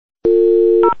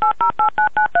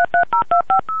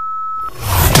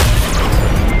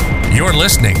You're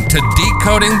listening to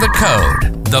Decoding the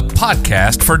Code, the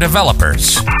podcast for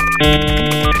developers.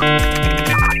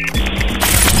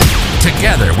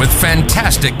 Together with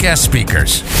fantastic guest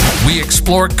speakers, we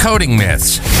explore coding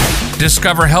myths,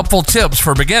 discover helpful tips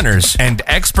for beginners and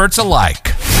experts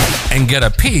alike, and get a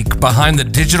peek behind the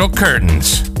digital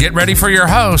curtains. Get ready for your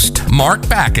host, Mark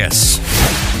Backus.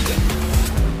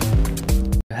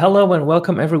 Hello and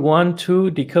welcome everyone to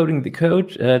Decoding the Code.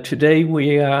 Today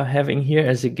we are having here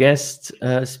as a guest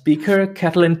speaker,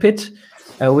 Catalin Pitt.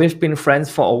 We've been friends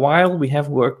for a while. We have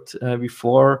worked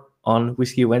before on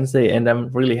Whiskey Wednesday, and I'm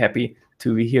really happy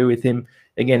to be here with him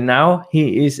again now.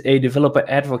 He is a developer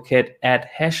advocate at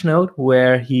Hashnode,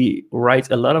 where he writes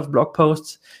a lot of blog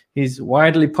posts. He's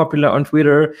widely popular on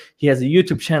Twitter. He has a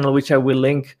YouTube channel, which I will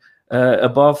link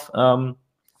above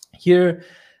here.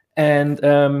 And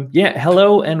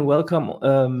hello and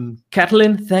welcome,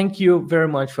 Catalin. Thank you very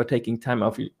much for taking time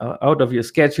out of your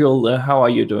schedule. How are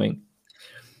you doing?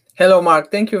 Hello,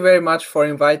 Mark. Thank you very much for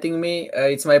inviting me.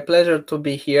 It's my pleasure to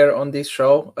be here on this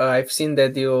show. I've seen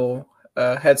that you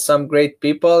had some great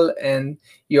people, and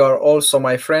you are also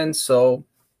my friend. So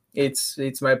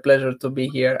it's my pleasure to be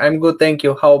here. I'm good, thank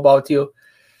you. How about you?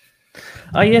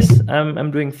 Yes,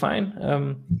 I'm doing fine.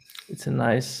 It's a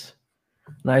nice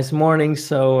morning.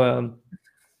 So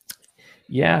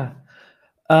yes,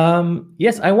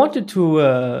 I wanted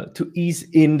to ease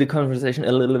in the conversation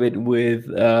a little bit with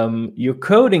your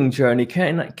coding journey.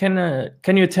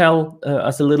 Can you tell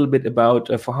us a little bit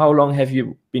about for how long have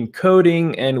you been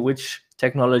coding and which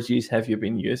technologies have you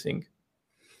been using?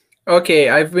 Okay,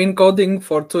 I've been coding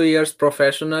for 2 years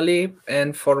professionally,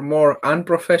 and for more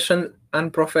unprofessionally.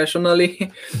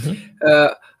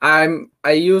 Mm-hmm.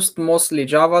 I used mostly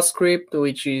JavaScript,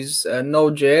 which is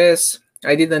Node.js.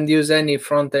 I didn't use any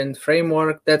front-end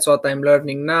framework. That's what I'm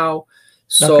learning now.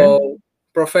 So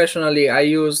Professionally, I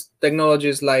used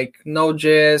technologies like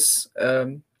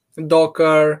Node.js,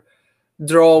 Docker,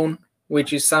 Drone,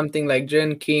 which is something like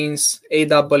Jenkins,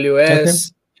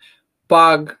 AWS,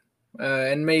 Pug,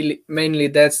 and mainly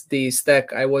that's the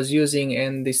stack I was using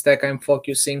and the stack I'm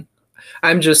focusing.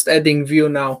 I'm just adding Vue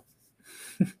now.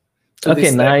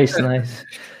 Okay, nice.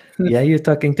 Yeah, you're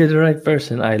talking to the right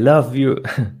person. I love Vue.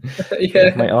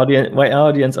 Yeah. My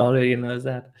audience already knows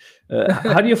that.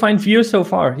 How do you find Vue so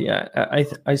far? Yeah,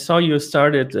 I saw you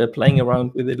started playing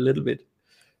around with it a little bit.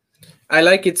 I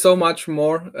like it so much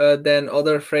more than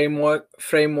other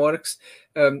frameworks.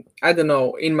 I don't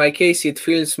know. In my case, it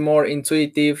feels more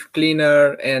intuitive,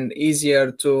 cleaner, and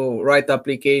easier to write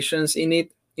applications in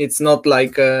it. It's not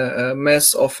like a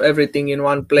mess of everything in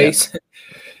one place.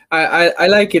 Yeah. I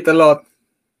like it a lot.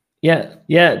 Yeah,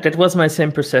 that was my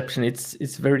same perception.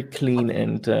 It's very clean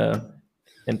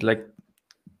and like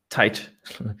tight.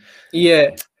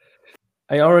 Yeah.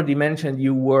 I already mentioned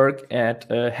you work at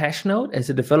Hashnode as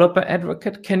a developer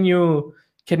advocate. Can you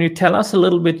tell us a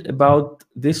little bit about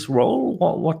this role?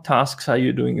 What tasks are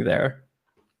you doing there?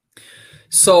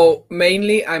 So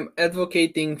mainly I'm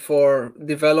advocating for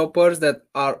developers that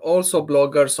are also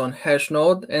bloggers on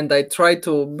Hashnode, and I try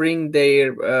to bring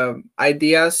their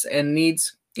ideas and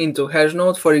needs into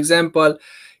Hashnode. For example,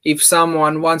 if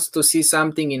someone wants to see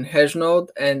something in Hashnode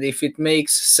and if it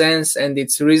makes sense and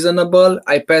it's reasonable,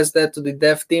 I pass that to the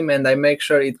dev team and I make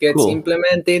sure it gets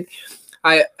implemented.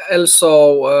 I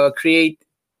also create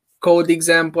code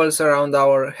examples around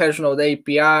our Hashnode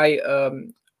API,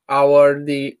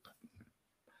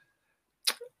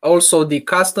 also the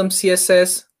custom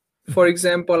CSS, for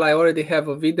example. I already have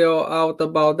a video out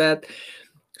about that.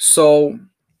 So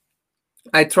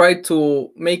I try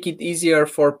to make it easier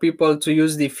for people to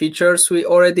use the features we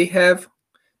already have,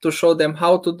 to show them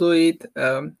how to do it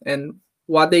and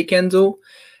what they can do,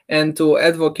 and to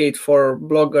advocate for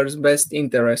bloggers' best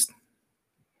interest.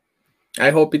 I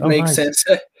hope it makes sense.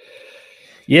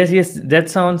 Yes, that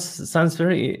sounds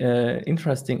very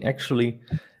interesting, actually.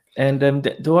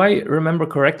 And do I remember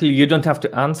correctly? You don't have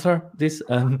to answer this.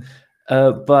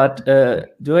 But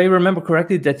do I remember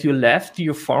correctly that you left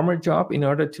your former job in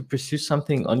order to pursue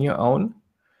something on your own?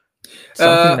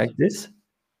 Something like this?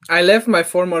 I left my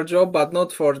former job, but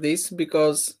not for this,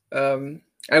 because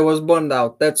I was burned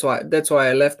out. That's why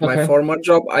I left my former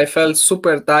job. I felt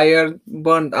super tired,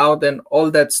 burned out, and all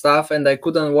that stuff, and I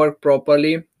couldn't work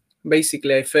properly.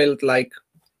 Basically, I felt like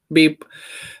beep.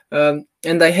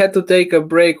 And I had to take a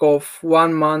break of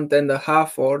 1.5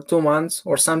 months or 2 months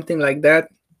or something like that.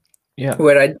 Yeah.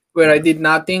 Where I did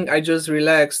nothing. I just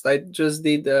relaxed. I just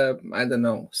did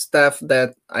stuff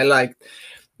that I liked.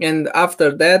 And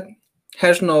after that,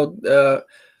 Hashnode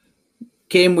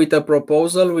came with a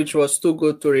proposal which was too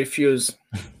good to refuse.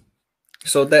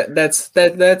 So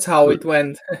that's how it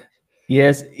went.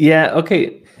 Yes. Yeah.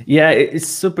 Okay. Yeah. It's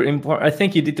super important. I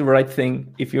think you did the right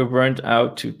thing if you're burnt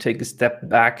out to take a step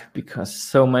back, because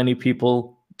so many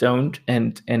people don't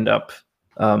and end up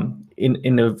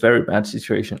in a very bad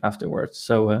situation afterwards.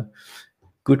 So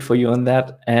good for you on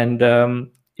that. And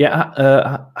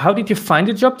how did you find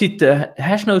the job? Did the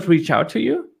Hashnote reach out to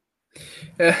you?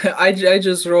 I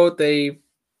just wrote a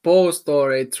post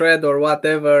or a thread or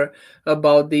whatever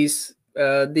about this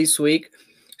this week.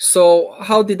 So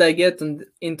how did I get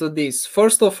into this?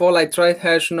 First of all, I tried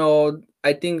Hashnote,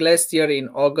 I think last year in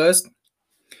August.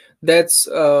 That's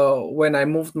when I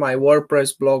moved my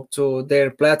WordPress blog to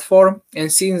their platform,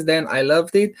 and since then I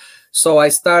loved it. So I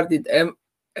started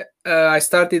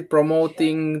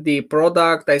promoting the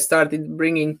product. I started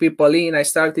bringing people in. I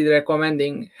started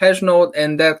recommending Hashnote,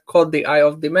 and that caught the eye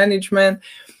of the management.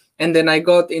 And then I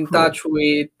got in touch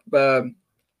with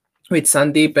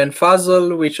Sandeep and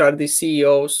Fazal, which are the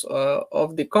CEOs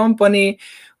of the company.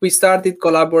 We started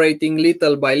collaborating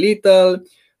little by little.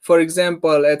 For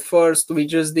example, at first we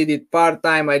just did it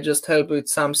part-time. I just helped with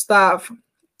some stuff.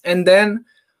 And then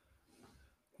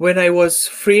when I was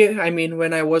free, I mean,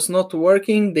 when I was not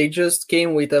working, they just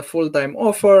came with a full-time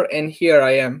offer, and here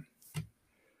I am.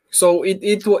 So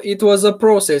it was a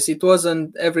process. It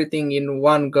wasn't everything in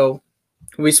one go.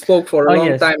 We spoke for a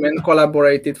long time and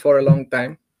collaborated for a long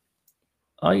time.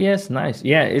 Oh yes, nice.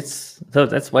 Yeah, so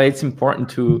that's why it's important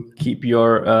to keep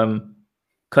your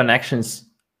connections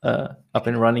up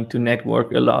and running, to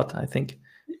network a lot. I think.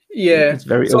 Yeah, it's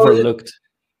very overlooked.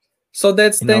 So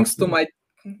that's thanks to my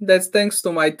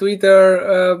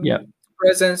Twitter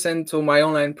presence and to my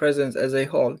online presence as a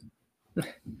whole.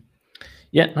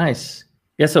 Yeah, nice.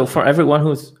 Yeah, so for everyone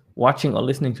who's watching or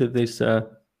listening to this,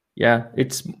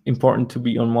 it's important to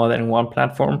be on more than one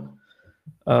platform.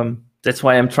 That's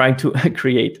why I'm trying to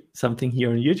create something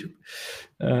here on YouTube.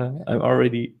 I'm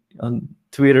already on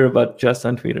Twitter, but just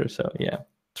on Twitter. So yeah,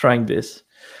 trying this.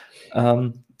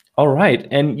 All right.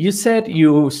 And you said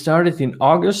you started in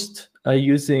August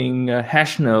using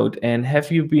Hashnote. And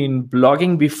have you been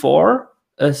blogging before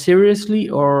seriously,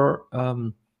 or?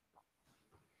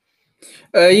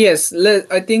 Yes,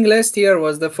 I think last year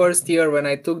was the first year when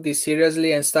I took this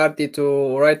seriously and started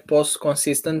to write posts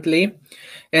consistently.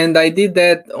 And I did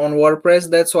that on WordPress.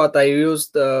 That's what I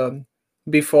used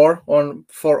before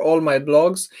for all my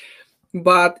blogs.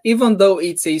 But even though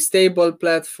it's a stable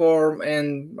platform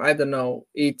and I don't know,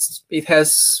 it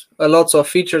has a lots of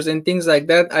features and things like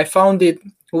that, I found it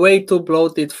way too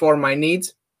bloated for my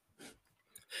needs.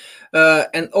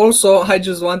 And also, I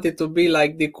just wanted to be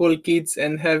like the cool kids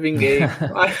and having a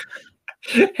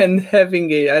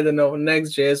I don't know,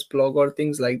 Next.js blog or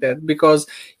things like that. Because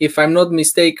if I'm not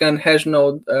mistaken,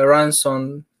 Hashnote runs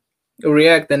on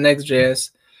React and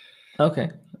Next.js. Okay,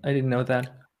 I didn't know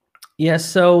that. Yeah,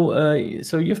 so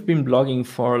you've been blogging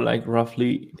for like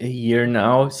roughly a year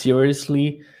now,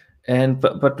 seriously,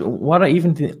 but what are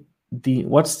even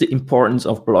what's the importance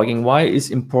of blogging? Why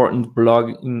is important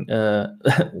blogging?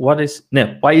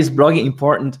 Why is blogging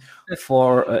important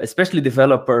for especially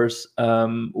developers?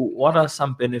 What are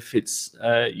some benefits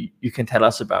you can tell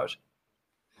us about?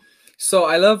 So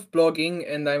I love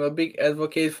blogging, and I'm a big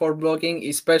advocate for blogging,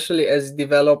 especially as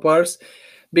developers,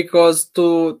 because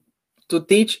to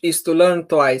teach is to learn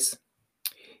twice.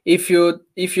 If you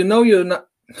know you're not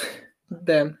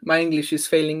damn, my English is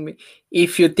failing me.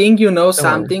 If you think you know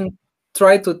something,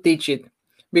 try to teach it,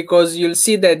 because you'll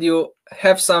see that you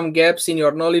have some gaps in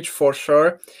your knowledge for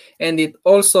sure, and it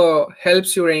also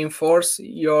helps you reinforce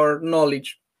your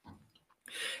knowledge.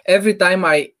 Every time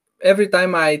I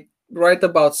write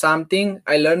about something,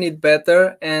 I learn it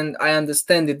better and I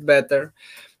understand it better.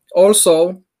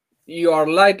 Also, you are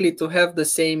likely to have the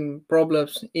same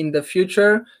problems in the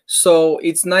future, so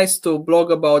it's nice to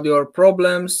blog about your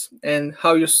problems and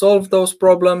how you solve those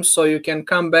problems, so you can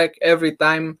come back every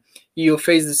time you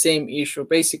face the same issue.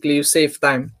 Basically, you save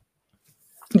time.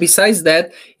 Besides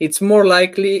that, it's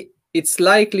likely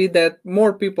that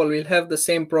more people will have the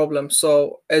same problem,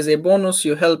 so as a bonus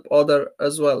you help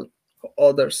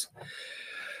others.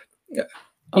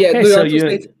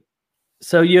 Okay,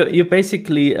 so you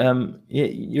basically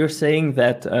you're saying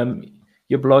that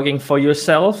you're blogging for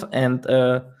yourself, and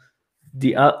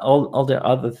all the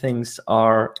other things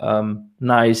are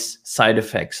nice side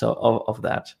effects of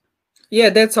that. Yeah,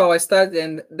 that's how I started,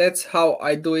 and that's how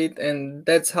I do it, and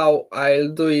that's how I'll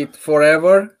do it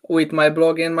forever with my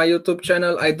blog and my YouTube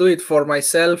channel. I do it for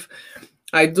myself.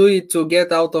 I do it to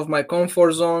get out of my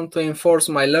comfort zone, to enforce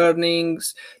my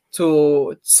learnings,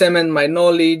 to cement my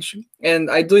knowledge, and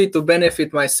I do it to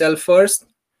benefit myself first,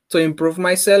 to improve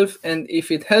myself, and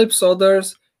if it helps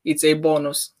others, it's a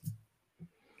bonus.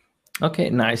 Okay,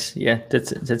 nice. Yeah,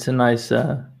 that's a nice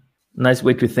nice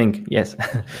way to think. Yes.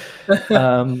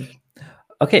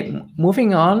 Okay,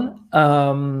 moving on.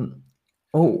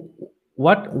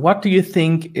 What do you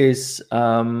think is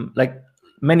like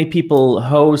many people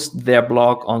host their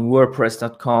blog on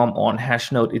WordPress.com, on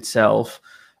Hashnode itself,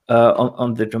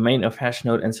 on the domain of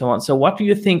Hashnode, and so on. So, what do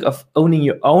you think of owning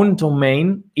your own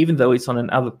domain, even though it's on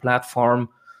another platform,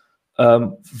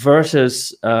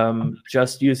 versus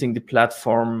just using the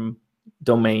platform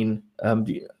domain? Do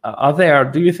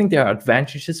you think there are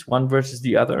advantages one versus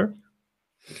the other?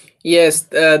 Yes,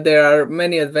 there are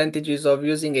many advantages of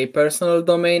using a personal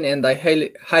domain, and I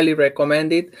highly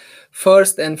recommend it.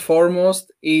 First and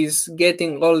foremost is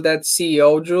getting all that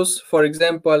SEO juice. For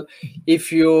example,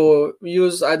 if you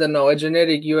use, I don't know, a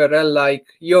generic URL like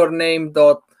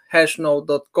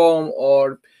yourname.hashnode.com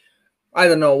or I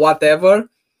don't know, whatever,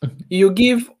 you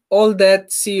give all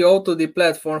that SEO to the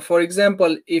platform. For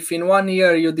example, if in 1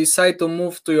 year you decide to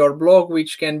move to your blog,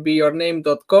 which can be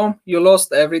yourname.com, you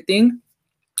lost everything,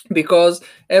 because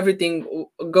everything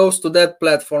goes to that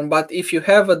platform. But if you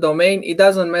have a domain, it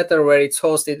doesn't matter where it's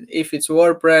hosted, if it's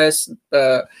WordPress,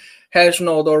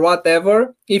 Hashnode, or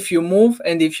whatever. If you move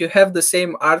and if you have the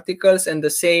same articles and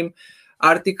the same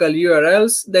article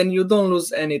URLs, then you don't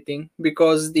lose anything,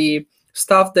 because the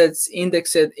stuff that's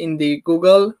indexed in the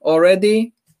Google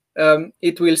already,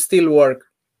 it will still work.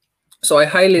 So I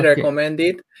highly recommend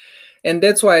it. And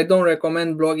that's why I don't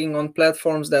recommend blogging on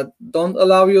platforms that don't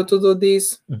allow you to do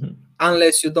this,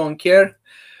 unless you don't care.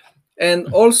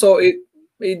 And also,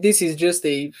 this is just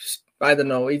I don't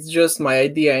know, it's just my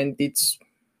idea, and it's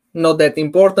not that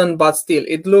important, but still,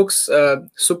 it looks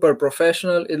super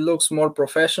professional. It looks more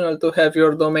professional to have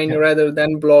your domain rather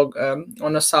than blog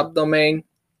on a subdomain.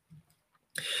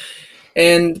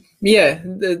 And yeah,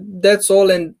 that's all.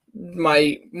 And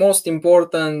my most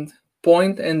important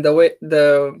point, and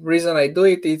the reason I do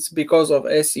it, it's because of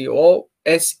SEO.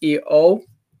 I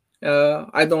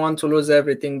don't want to lose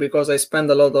everything, because I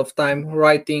spend a lot of time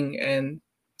writing and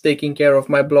taking care of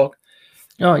my blog.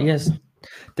 Oh yes,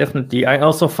 definitely. I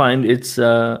also find it's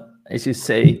as you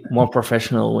say, more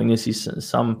professional when you see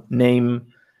some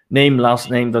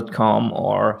lastname.com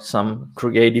or some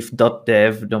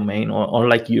creative.dev domain, or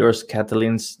like yours,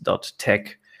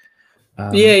 catalins.tech.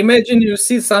 Yeah, imagine you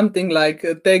see something like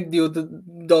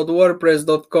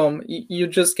techdude.wordpress.com. You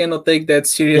just cannot take that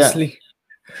seriously.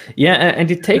 Yeah, and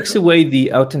it takes away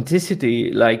the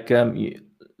authenticity. Like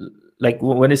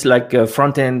when it's like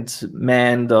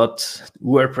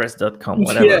frontendman.wordpress.com,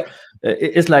 whatever.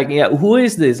 It's like, who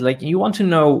is this? Like, you want to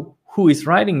know who is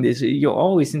writing this. You're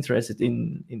always interested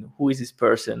in who is this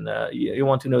person. You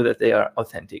want to know that they are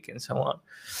authentic and so on.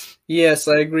 Yes,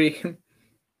 I agree.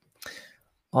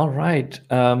 All right.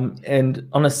 And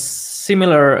on a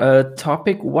similar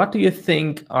topic, what do you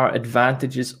think are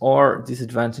advantages or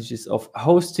disadvantages of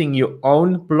hosting your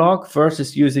own blog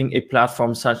versus using a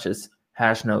platform such as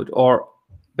Hashnode? Or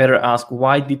better ask,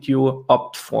 why did you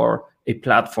opt for a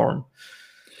platform?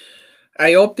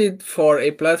 I opted for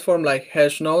a platform like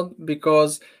Hashnode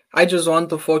because I just want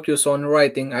to focus on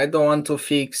writing. I don't want to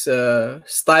fix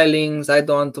stylings. I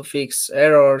don't want to fix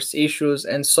errors, issues,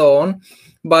 and so on.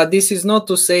 But this is not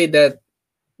to say that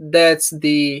that's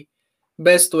the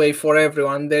best way for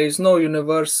everyone. There is no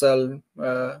universal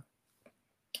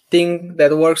thing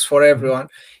that works for everyone.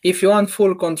 If you want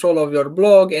full control of your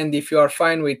blog, and if you are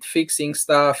fine with fixing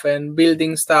stuff and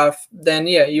building stuff, then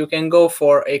yeah, you can go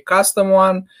for a custom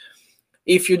one.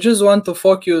 If you just want to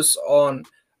focus on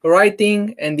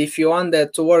writing, and if you want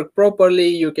that to work properly,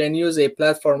 you can use a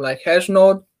platform like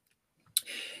Hashnode.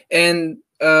 And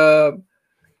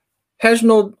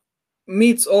Hashnode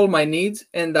meets all my needs,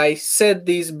 and I said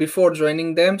this before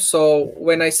joining them. So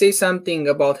when I say something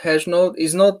about Hashnode,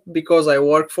 it's not because I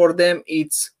work for them,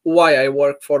 it's why I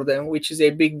work for them, which is a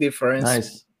big difference.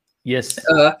 Nice. Yes,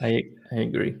 I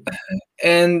agree.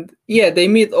 And yeah, they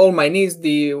meet all my needs.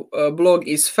 The blog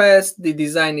is fast, the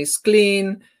design is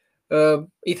clean,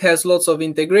 it has lots of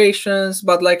integrations,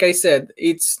 but like I said,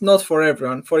 it's not for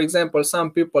everyone. For example,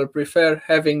 some people prefer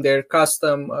having their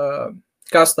custom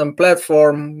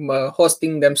platform,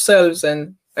 hosting themselves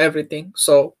and everything.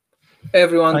 So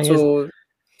everyone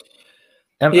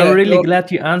I'm really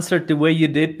glad you answered the way you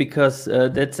did, because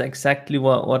that's exactly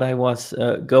what I was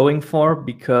going for,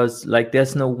 because like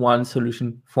there's no one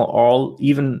solution for all,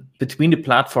 even between the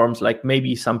platforms. Like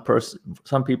maybe some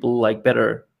people like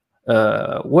better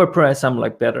WordPress, some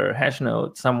like better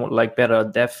Hashnode, some like better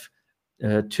Dev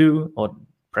 2 or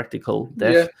practical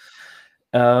dev.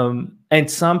 And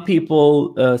some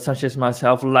people, such as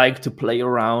myself, like to play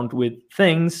around with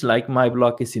things. Like my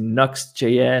blog is in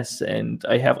Nuxt.js, and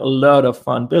I have a lot of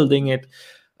fun building it.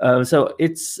 So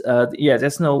it's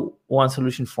there's no one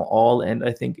solution for all, and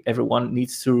I think everyone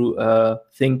needs to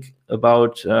think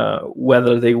about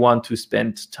whether they want to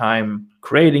spend time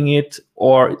creating it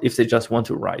or if they just want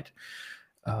to write.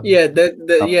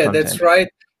 That's right.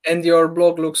 And your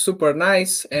blog looks super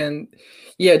nice. And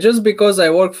yeah, just because I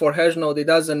work for Hashnode, it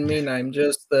doesn't mean I'm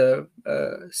just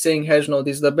saying Hashnode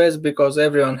is the best, because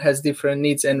everyone has different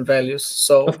needs and values.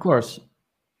 So of course,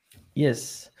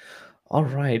 yes. All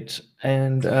right.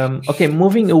 And okay,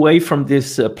 moving away from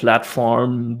this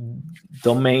platform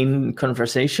domain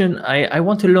conversation, I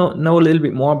want to know a little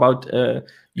bit more about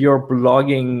your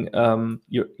blogging,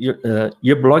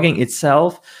 your blogging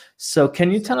itself. So can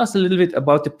you tell us a little bit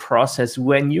about the process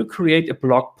when you create a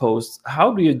blog post?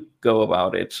 How do you go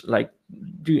about it? Like,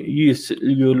 do you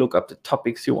look up the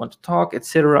topics you want to talk,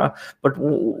 etc.? But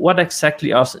what exactly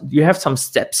do you have some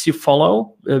steps you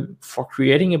follow for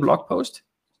creating a blog post?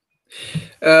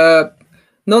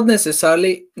 Not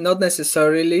necessarily,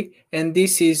 and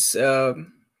this is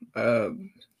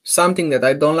something that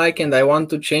I don't like and I want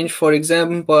to change. For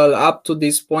example, up to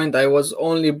this point, I was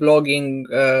only blogging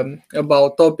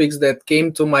about topics that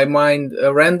came to my mind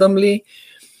randomly.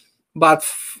 But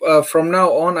from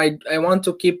now on, I want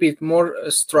to keep it more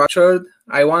structured.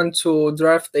 I want to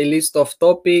draft a list of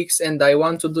topics, and I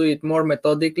want to do it more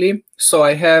methodically. So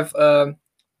I have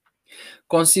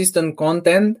consistent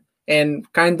content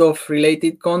and kind of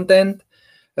related content.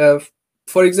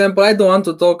 For example, I don't want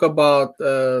to talk about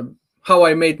how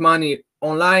I made money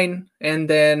online and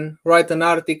then write an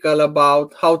article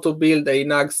about how to build a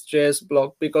Nuxt.js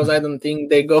blog, because I don't think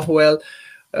they go well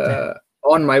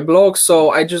on my blog.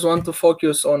 So I just want to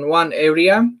focus on one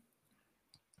area,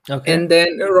 and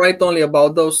then write only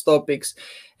about those topics.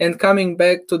 And coming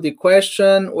back to the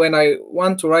question, when I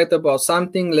want to write about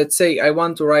something, let's say I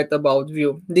want to write about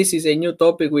Vue. This is a new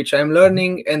topic which I'm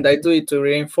learning, and I do it to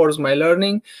reinforce my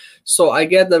learning. So I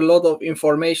get a lot of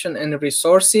information and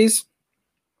resources,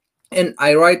 and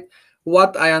I write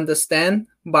what I understand,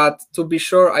 but to be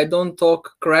sure I don't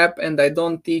talk crap and I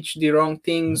don't teach the wrong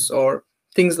things or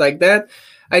things like that.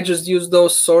 I just use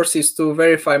those sources to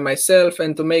verify myself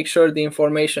and to make sure the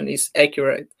information is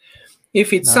accurate.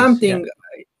 If it's something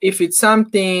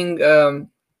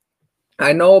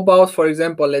I know about, for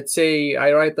example, let's say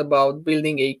I write about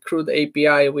building a CRUD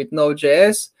API with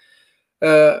Node.js,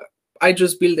 I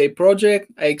just build a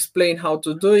project, I explain how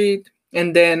to do it,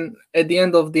 and then at the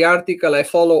end of the article, I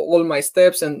follow all my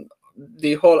steps and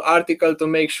the whole article to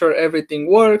make sure everything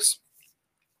works.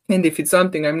 And if it's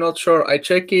something I'm not sure, I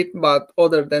check it. But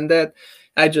other than that,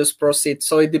 I just proceed.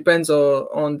 So it depends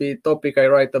on the topic I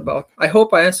write about. I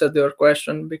hope I answered your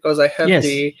question, because I have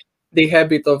the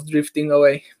habit of drifting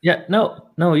away. Yeah, no,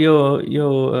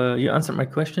 you answered my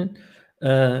question.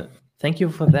 Thank you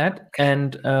for that.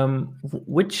 And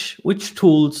which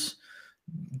tools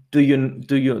do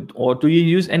you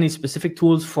use any specific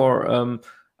tools for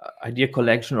idea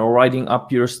collection or writing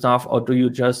up your stuff, or do you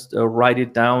just write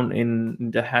it down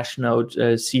in the Hashnode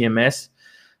CMS,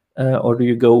 or do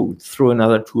you go through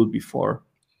another tool before?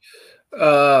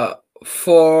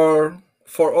 For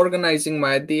organizing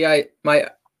my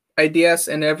ideas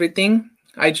and everything,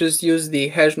 I just use the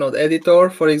Hashnode editor.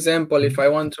 For example, if I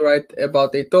want to write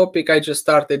about a topic, I just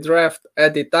start a draft,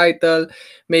 add the title,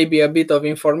 maybe a bit of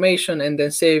information, and then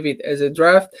save it as a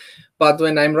draft. But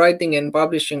when I'm writing and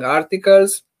publishing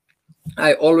articles,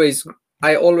 I always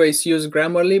use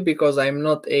Grammarly, because I'm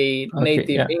not a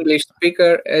native English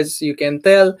speaker, as you can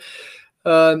tell.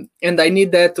 And I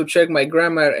need that to check my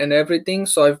grammar and everything.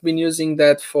 So I've been using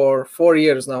that for 4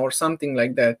 years now or something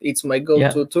like that. It's my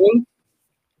go-to tool.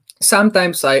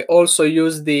 Sometimes I also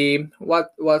use the what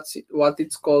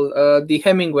it's called, the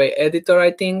Hemingway editor,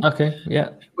 I think.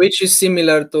 Which is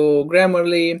similar to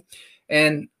Grammarly.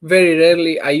 And very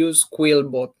rarely I use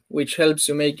Quillbot, which helps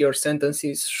you make your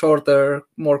sentences shorter,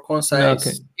 more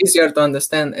concise, easier to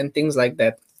understand, and things like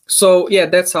that. So yeah,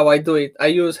 that's how I do it. I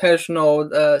use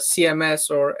Hashnode, CMS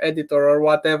or editor or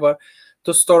whatever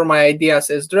to store my ideas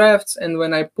as drafts. And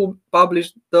when I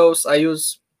publish those, I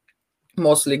use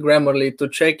mostly Grammarly to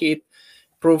check it,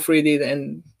 proofread it,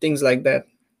 and things like that.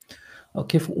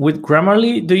 Okay, with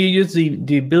Grammarly, do you use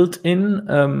the built-in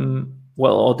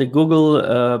or the Google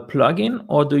plugin,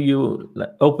 or do you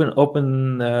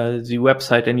open the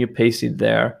website and you paste it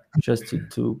there just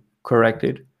to correct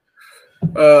it?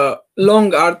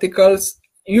 Long articles,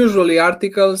 usually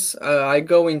articles, I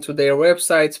go into their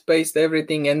websites, paste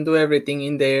everything, and do everything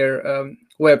in their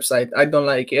website. I don't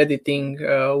like editing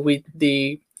with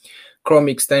the Chrome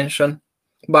extension,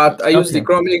 but I use the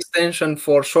Chrome extension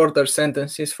for shorter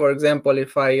sentences. For example,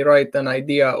 if I write an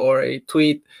idea or a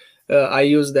tweet, I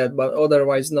use that, but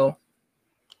otherwise, no.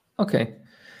 Okay.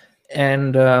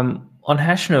 And on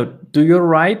Hashnote, do you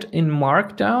write in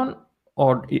Markdown,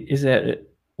 or is there,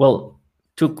 well,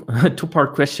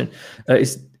 two-part question.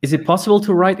 Is it possible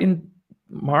to write in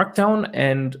Markdown,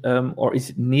 and or is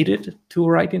it needed to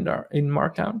write in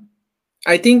Markdown?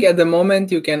 I think at the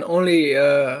moment you can only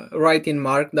write in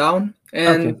Markdown,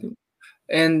 and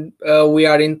we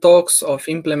are in talks of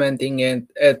implementing it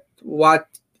at what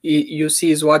you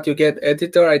see is what you get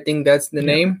editor. I think that's the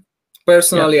name.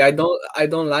 Personally, I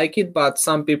don't like it, but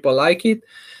some people like it,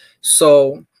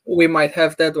 so we might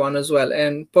have that one as well.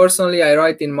 And personally, I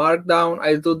write in Markdown.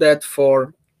 I do that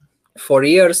for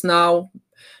years now,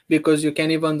 because you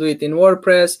can even do it in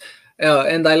WordPress.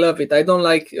 And I love it. I don't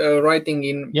like writing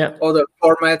in other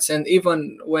formats. And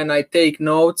even when I take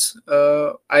notes,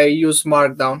 I use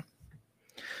Markdown.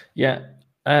 Yeah,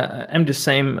 I'm the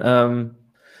same.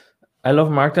 I love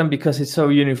Markdown because it's so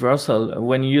universal.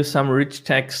 When you use some rich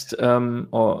text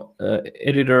or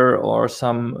editor, or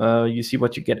some you see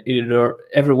what you get editor,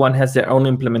 everyone has their own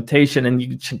implementation, and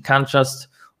you can't just,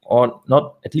 or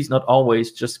not, at least not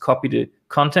always, just copy the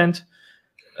content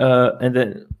and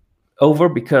then over,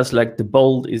 because like the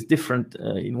bold is different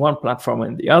in one platform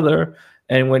and the other.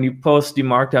 And when you post the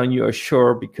Markdown, you are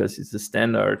sure, because it's the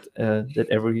standard, that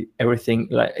everything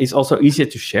like is also easier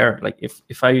to share. Like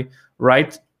if I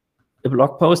write a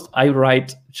blog post, I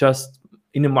write just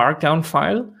in a Markdown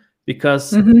file,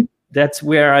 because that's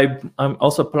where I'm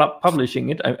also publishing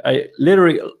it. I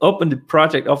literally open the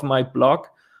project of my blog,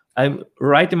 I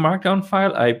write the Markdown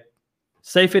file, I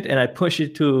save it, and I push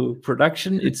it to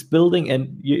production. It's building,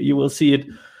 and you will see it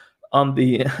on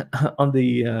the on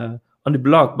the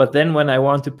blog. But then when I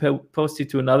want to post it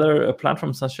to another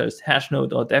platform such as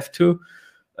Hashnote or Dev.to,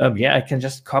 I can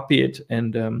just copy it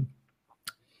and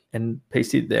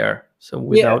paste it there. So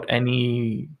without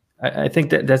any, I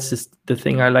think that's just the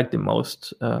thing I like the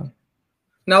most.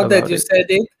 Now that you said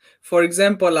it, for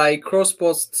example, I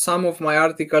cross-post some of my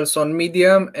articles on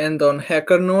Medium and on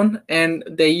HackerNoon, and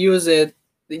they use it.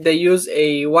 They use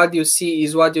a "what you see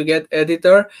is what you get"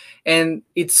 editor, and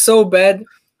it's so bad.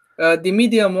 The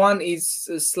Medium one is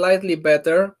slightly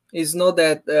better. It's not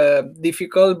that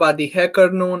difficult, but the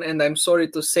HackerNoon, and I'm sorry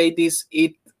to say this,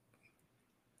 it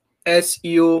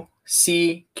SUCKS.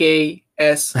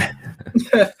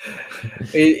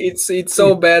 It's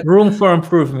so bad. Room for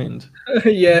improvement.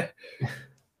 Yeah.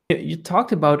 You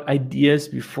talked about ideas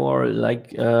before,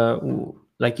 like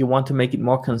you want to make it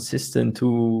more consistent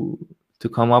to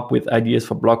come up with ideas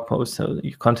for blog posts, so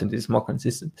your content is more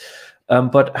consistent.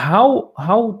 But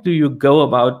how do you go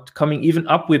about coming even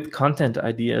up with content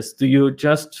ideas? Do you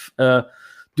just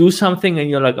do something and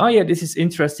you're like, oh yeah, this is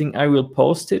interesting, I will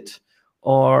post it?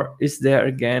 Or is there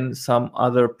again some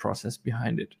other process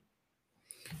behind it?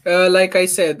 Like I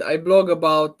said, I blog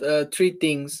about 3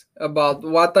 things: about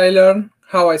what I learn,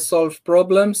 how I solve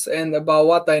problems, and about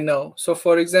what I know. So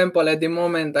for example, at the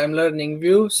moment I'm learning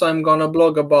Vue, so I'm gonna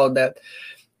blog about that.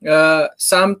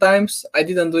 Sometimes, I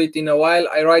didn't do it in a while,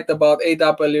 I write about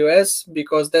AWS,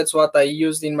 because that's what I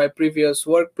used in my previous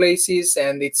workplaces,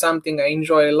 and it's something I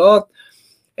enjoy a lot.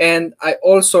 And I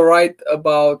also write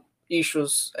about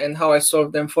issues and how I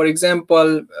solve them. For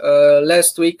example,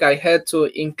 last week I had to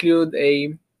include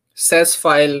a SAS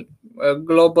file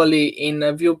globally in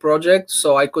a Vue project,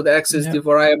 so I could access the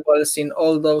variables in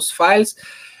all those files.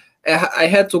 I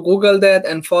had to Google that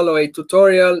and follow a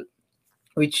tutorial,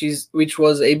 which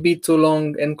was a bit too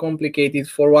long and complicated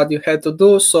for what you had to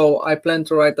do. So I plan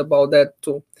to write about that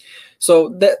too.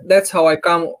 So that's how I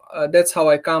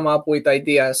come up with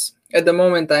ideas. At the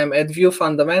moment, I'm at Vue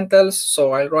Fundamentals,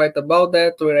 so I write about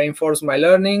that to reinforce my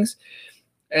learnings,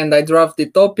 and I draft the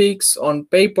topics on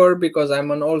paper because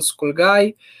I'm an old school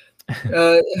guy.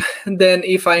 Then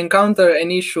if I encounter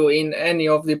an issue in any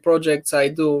of the projects I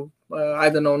do, I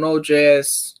don't know,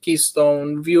 Node.js,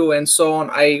 Keystone, Vue, and so on,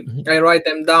 I write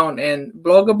them down and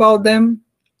blog about them.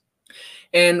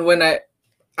 And when I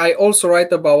also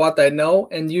write about what I know,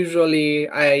 and usually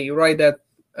I write that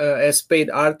as paid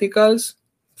articles.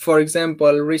 For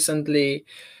example, recently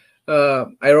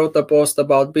I wrote a post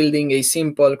about building a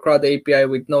simple CRUD API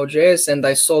with Node.js, and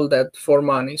I sold that for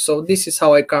money. So this is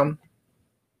how I come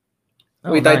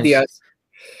with ideas.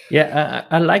 Yeah,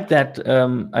 I like that.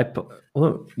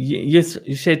 You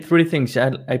said 3 things.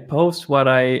 I post what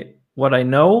I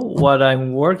know, what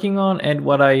I'm working on, and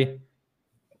what I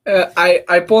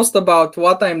I post about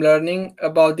what I'm learning,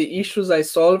 about the issues I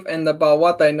solve, and about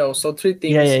what I know. So 3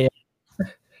 things. Yeah.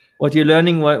 What you're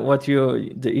learning, what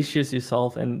the issues you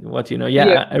solve, and what you know. Yeah,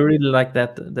 Yeah. I really like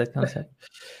that concept.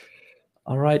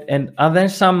 All right. And are there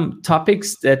some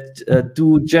topics that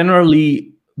do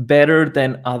generally better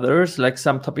than others? Like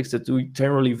some topics that do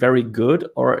generally very good,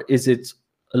 or is it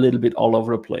a little bit all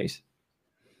over the place?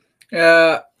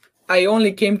 I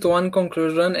only came to one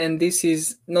conclusion, and this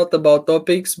is not about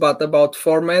topics, but about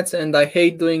formats. And I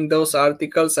hate doing those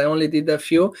articles. I only did a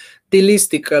few. The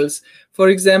listicles, for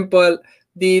example,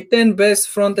 the 10 best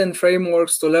front-end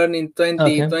frameworks to learn in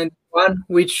 2021,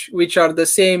 which are the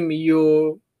same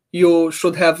you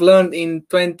should have learned in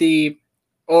 20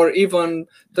 or even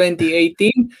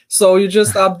 2018. So you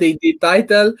just update the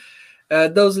title.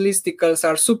 Those listicles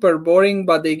are super boring,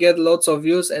 but they get lots of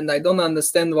views, and I don't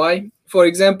understand why. For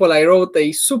example, I wrote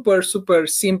a super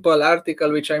simple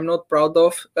article, which I'm not proud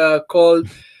of, called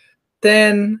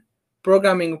 10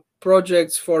 programming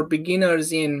projects for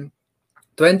beginners in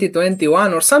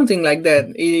 2021 or something like that.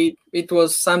 It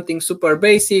was something super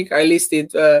basic. I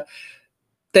listed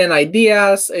 10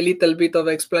 ideas, a little bit of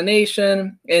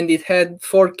explanation, and it had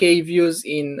 4K views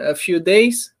in a few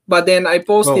days. But then I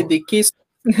posted the keystone.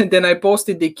 Then I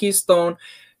posted the Keystone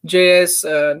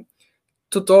JS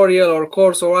tutorial or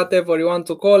course or whatever you want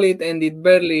to call it, and it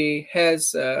barely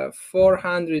has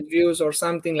 400 views or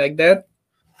something like that.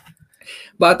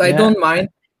 But I don't mind.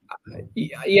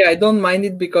 Yeah, I don't mind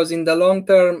it because in the long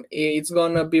term, it's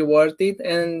gonna be worth it.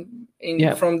 And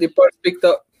from the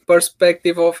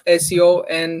perspective of SEO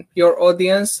and your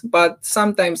audience, but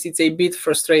sometimes it's a bit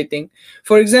frustrating.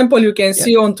 For example, you can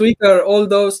see on Twitter all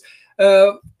those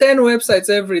 10 websites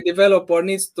every developer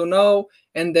needs to know,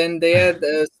 and then they add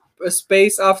a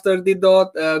space after the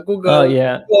dot, Google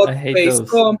space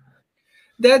com.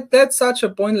 That's such a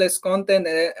pointless content.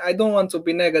 I don't want to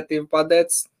be negative, but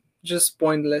that's just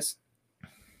pointless.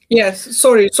 Yes,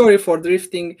 sorry for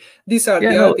drifting. These are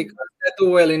the articles that do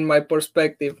well in my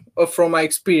perspective or from my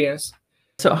experience.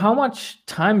 So how much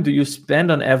time do you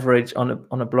spend on average on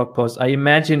a blog post? I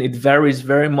imagine it varies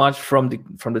very much from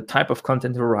the type of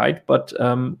content you write, but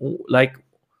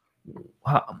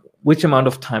which amount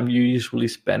of time you usually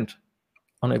spend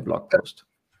on a blog post?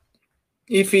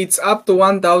 If it's up to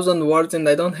 1,000 words and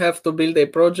I don't have to build a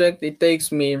project, it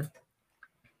takes me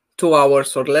 2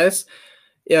 hours or less.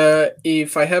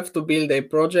 If I have to build a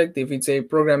project, if it's a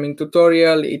programming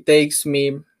tutorial, it takes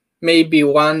me maybe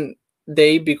 1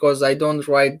 day because I don't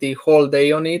write the whole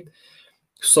day on it.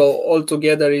 So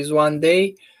altogether is 1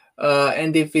 day.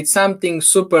 And if it's something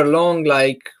super long,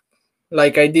 like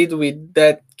I did with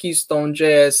that Keystone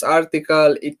JS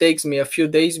article, it takes me a few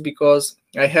days because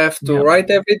I have to write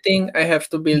everything. I have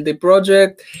to build the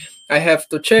project. I have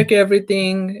to check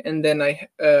everything, and then I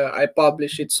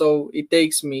publish it. So it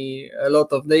takes me a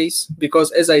lot of days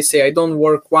because, as I say, I don't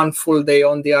work 1 full day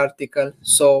on the article.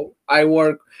 So I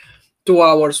work 2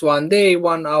 hours 1 day,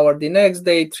 1 hour the next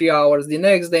day, 3 hours the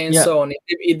next day, and so on.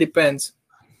 It depends.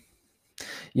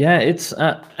 Yeah, it's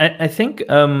I think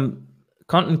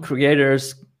content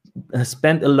creators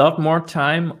spend a lot more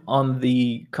time on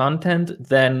the content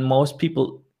than most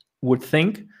people would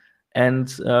think, and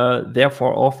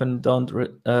therefore often don't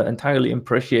entirely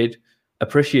appreciate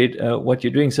what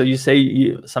you're doing. So you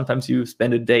say sometimes you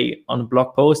spend a day on a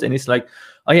blog post and it's like,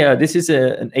 oh yeah, this is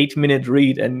an 8-minute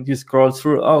read, and you scroll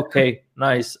through, okay,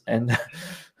 nice. And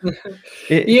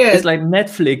it's like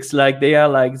Netflix, like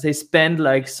they spend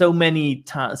like so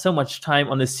much time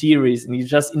on a series, and you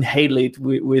just inhale it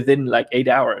within like 8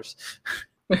 hours.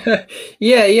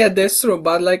 Yeah, that's true.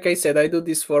 But like I said, I do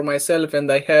this for myself,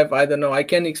 and I don't know, I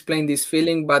can't explain this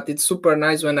feeling, but it's super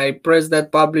nice when I press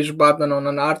that publish button on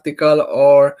an article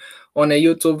or on a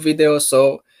YouTube video.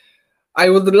 So I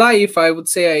would lie if I would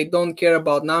say I don't care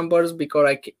about numbers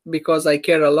because I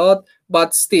care a lot,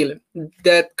 but still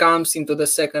that comes into the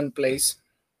second place.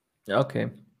 Okay,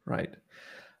 right.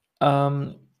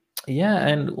 Yeah,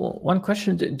 and one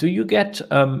question: do you get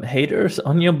haters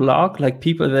on your blog, like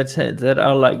people that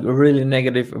are like really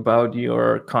negative about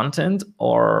your content,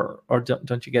 or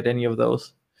don't you get any of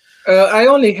those? I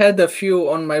only had a few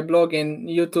on my blog and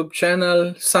YouTube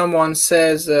channel. Someone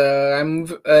says I'm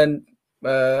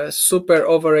a super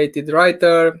overrated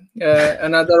writer.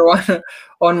 Another one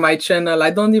on my channel, I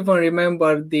don't even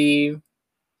remember the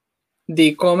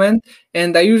comment,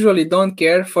 and I usually don't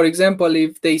care. For example,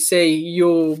 if they say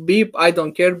you beep, I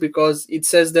don't care because it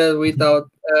says that without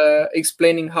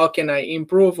explaining how can I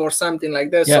improve or something like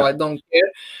that. So I don't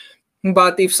care.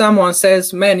 But if someone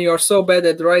says, man, you're so bad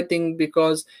at writing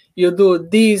because you do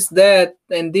this, that,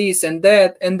 and this and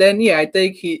that, and then I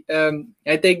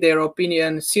take their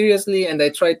opinion seriously and I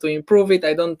try to improve it.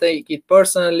 I don't take it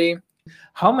personally.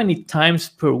 How many times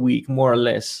per week, more or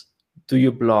less, do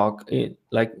you blog?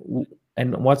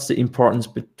 And what's the importance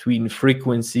between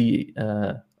frequency,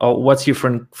 or what's your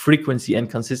frequency and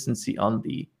consistency on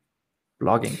the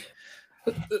blogging?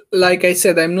 Like I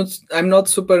said, I'm not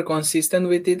super consistent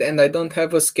with it, and I don't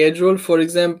have a schedule. For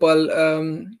example,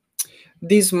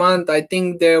 this month I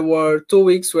think there were 2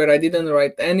 weeks where I didn't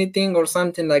write anything or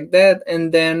something like that,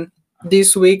 and then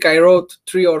this week I wrote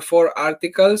 3 or 4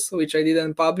 articles which I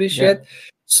didn't publish yet.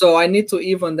 So I need to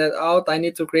even that out. I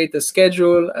need to create a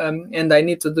schedule, and I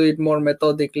need to do it more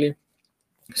methodically.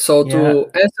 So to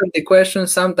answer the question,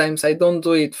 sometimes I don't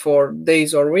do it for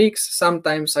days or weeks.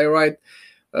 Sometimes I write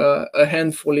a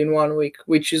handful in 1 week,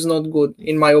 which is not good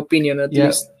in my opinion, at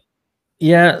least.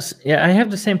 Yes, I have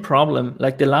the same problem.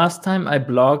 Like the last time I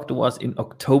blogged was in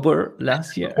October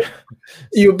last year.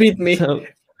 You beat me.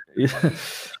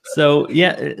 So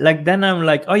like then I'm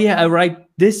like, oh yeah, I write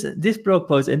this blog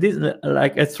post, and this,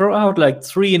 like I throw out like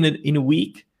 3 in a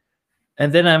week,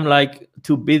 and then I'm like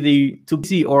too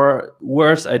busy, or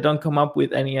worse, I don't come up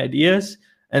with any ideas,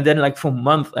 and then like for a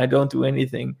month I don't do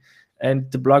anything, and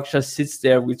the blog just sits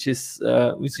there, which is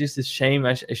a shame.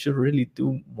 I should really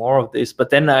do more of this,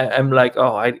 but then I'm like,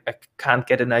 oh, I can't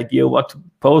get an idea what to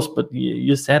post. But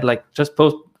you said like just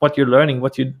post what you're learning,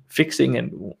 what you're fixing,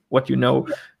 and what you know,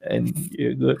 and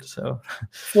you're good. So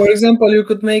for example, you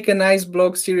could make a nice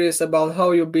blog series about how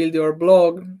you build your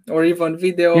blog, or even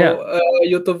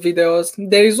YouTube videos.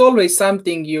 There is always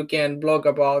something you can blog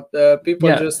about.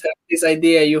 People just have this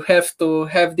idea. You have to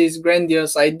have this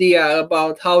grandiose idea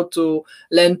about how to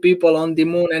land people on the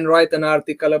moon and write an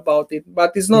article about it,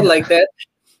 but it's not like that.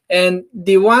 And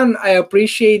the one I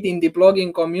appreciate in the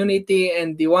blogging community,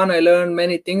 and the one I learned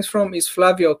many things from, is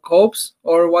Flavio Copes,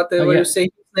 or whatever you say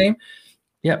his name.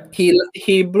 Yeah,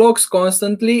 he blogs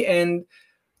constantly, and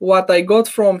what I got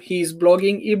from his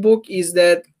blogging ebook is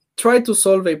that try to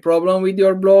solve a problem with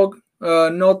your blog,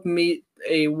 not meet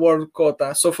a word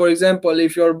quota. So for example,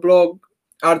 if your blog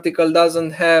article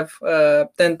doesn't have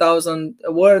 10,000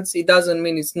 words, it doesn't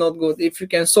mean it's not good. If you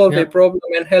can solve a problem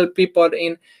and help people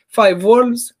in 5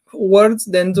 words,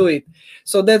 then do it.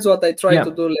 So that's what I try to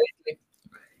do lately.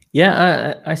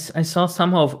 I saw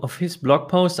some of his blog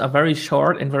posts are very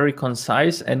short and very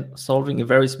concise and solving a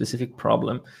very specific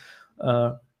problem.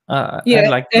 I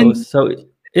like those. So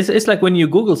it's like when you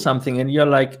Google something and you're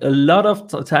like, a lot of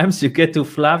times you get to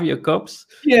Flavio Copes'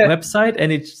 website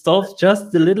and it solves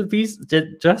just the little piece,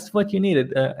 just what you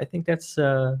needed. I think that's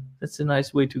a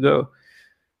nice way to go.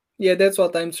 Yeah, that's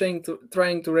what I'm trying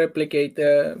to replicate.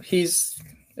 He's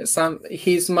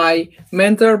my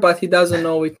mentor, but he doesn't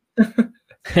know it.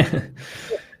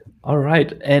 All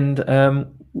right, and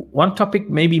one topic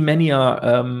maybe many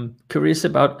are curious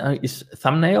about is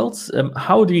thumbnails.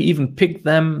 How do you even pick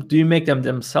them? Do you make them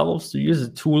themselves? Do you use a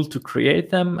tool to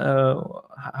create them?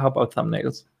 How about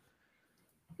thumbnails?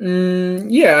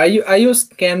 I use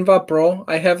Canva Pro.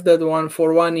 I have that one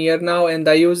for 1 year now, and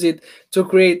I use it to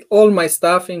create all my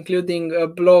stuff, including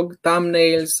blog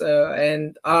thumbnails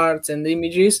and arts and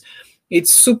images.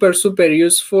 It's super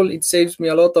useful. It saves me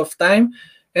a lot of time,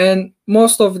 and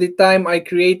most of the time I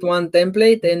create one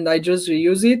template and I just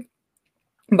reuse it.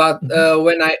 But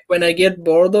when I get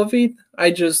bored of it,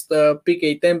 I just pick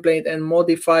a template and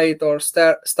modify it, or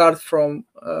start from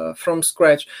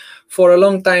scratch. For a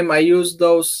long time I used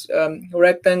those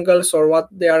rectangles, or what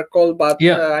they are called, but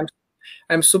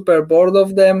I'm super bored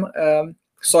of them,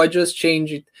 so I just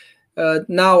change it.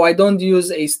 Now I don't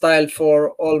use a style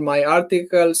for all my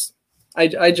articles.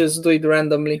 I just do it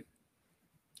randomly,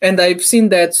 and I've seen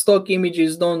that stock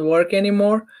images don't work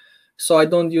anymore, so I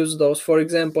don't use those. For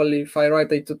example, if I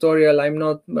write a tutorial, I'm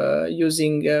not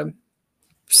using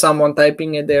someone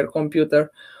typing at their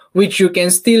computer, which you can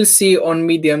still see on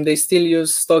Medium. They still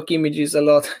use stock images a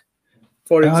lot.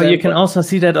 For example, you can also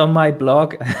see that on my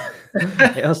blog.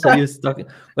 I also use stock,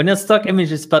 well, not stock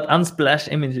images, but Unsplash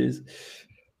images.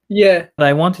 Yeah.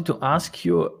 I wanted to ask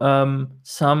you,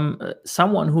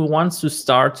 someone who wants to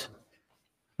start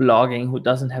blogging, who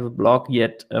doesn't have a blog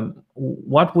yet,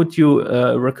 what would you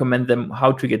recommend them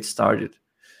how to get started?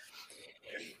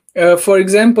 For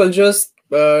example, just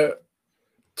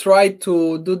try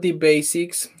to do the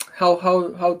basics.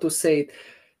 How to say it?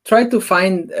 Try to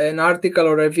find an article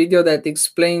or a video that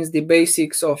explains the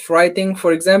basics of writing.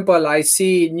 For example, I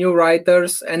see new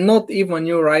writers, and not even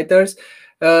new writers,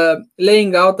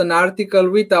 laying out an article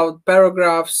without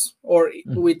paragraphs or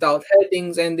without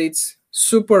headings, and it's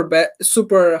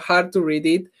super hard to read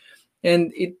it,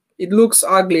 and it looks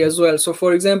ugly as well. So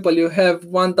for example, you have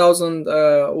 1000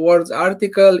 words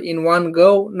article in one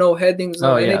go, no headings,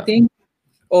 no anything.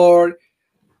 Or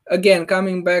again,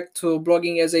 coming back to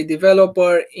blogging as a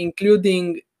developer,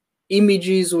 including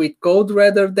images with code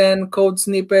rather than code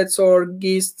snippets or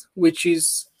gist, which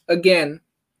is, again,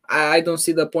 I don't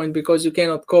see the point because you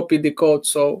cannot copy the code.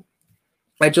 So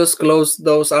I just closed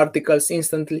those articles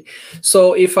instantly.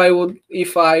 So if I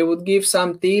would give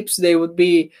some tips, they would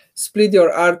be: split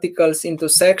your articles into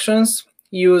sections,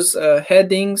 use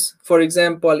headings, for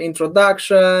example,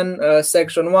 introduction,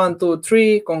 section 1, 2,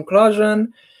 3,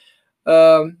 conclusion.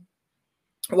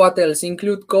 What else?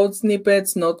 Include code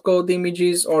snippets, not code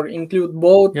images, or include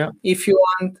both if you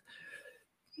want.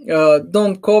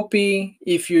 Don't copy.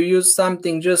 If you use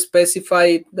something, just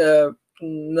specify it.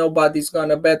 Nobody's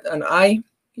gonna bat an eye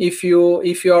if you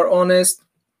are honest.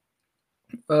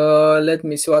 Let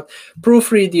me see what.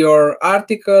 Proofread your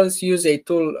articles. Use a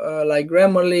tool like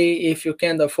Grammarly. If you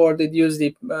can't afford it, use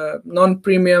the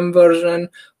non-premium version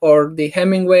or the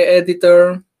Hemingway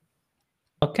editor.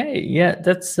 Okay, yeah,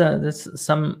 that's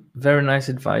some very nice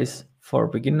advice for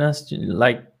beginners to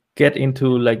like get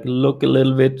into, like, look a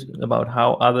little bit about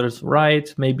how others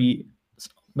write, maybe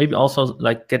also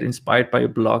like get inspired by a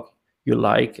blog you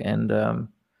like and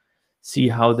see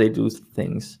how they do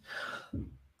things.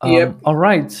 All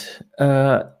right.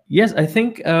 Yes, I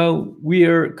think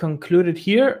we're concluded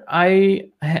here. I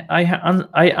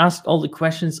asked all the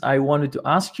questions I wanted to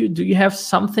ask you. Do you have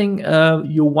something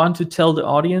you want to tell the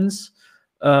audience?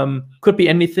 Could be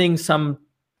anything, some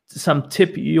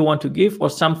tip you want to give, or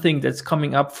something that's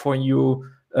coming up for you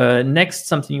next,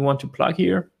 something you want to plug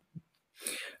here?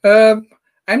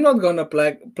 I'm not gonna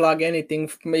plug anything.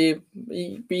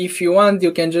 If you want,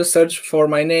 you can just search for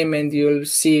my name and you'll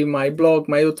see my blog,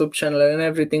 my YouTube channel, and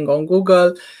everything on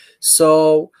Google.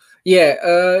 So yeah,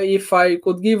 if I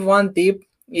could give one tip,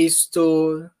 is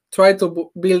to try to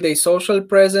build a social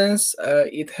presence.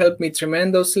 It helped me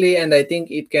tremendously, and I think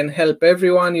it can help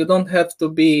everyone. You don't have to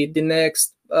be the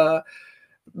next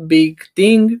big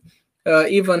thing.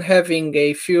 Even having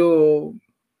a few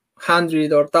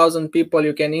 100 or 1,000 people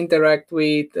you can interact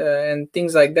with and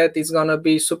things like that is gonna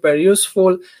be super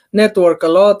useful. Network a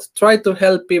lot. Try to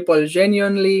help people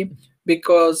genuinely,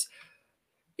 because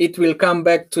it will come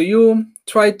back to you.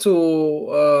 Try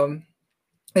to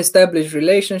establish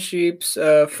relationships,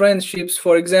 friendships.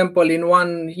 For example, in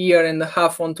 1.5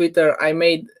 years on Twitter, I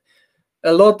made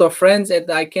a lot of friends, and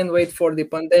I can't wait for the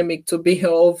pandemic to be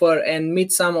over and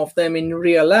meet some of them in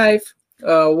real life.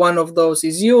 One of those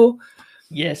is you.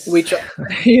 Yes. Which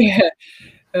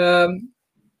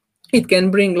it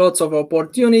can bring lots of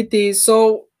opportunities.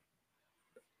 So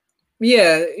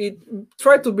yeah,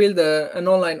 try to build an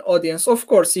online audience. Of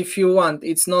course, if you want,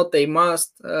 it's not a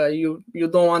must. You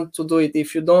don't want to do it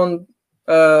if you don't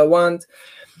want.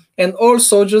 And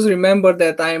also just remember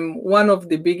that I'm one of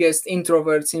the biggest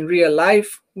introverts in real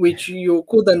life, which you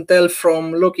couldn't tell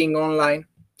from looking online.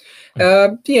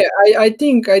 Yeah, I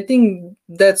think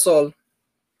that's all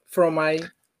from my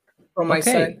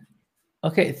side.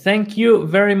 Okay, thank you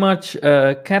very much,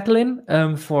 Kathleen,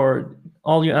 for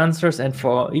all your answers and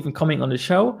for even coming on the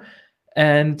show.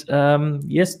 And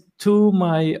yes, to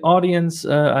my audience,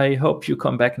 I hope you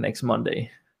come back next Monday.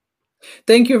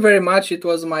 Thank you very much. It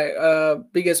was my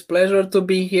biggest pleasure to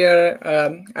be here.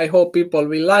 I hope people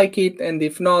will like it, and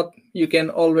if not, you can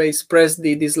always press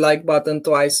the dislike button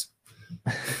twice.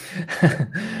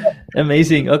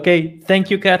 Amazing. Okay, thank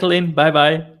you, Kathleen.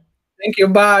 Bye-bye. Thank you.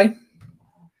 Bye.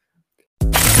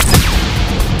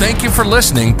 Thank you for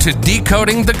listening to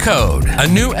Decoding the Code. A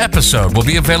new episode will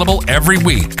be available every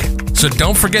week, so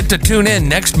don't forget to tune in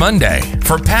next Monday.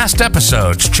 For past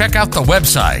episodes, check out the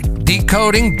website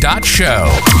decoding.show.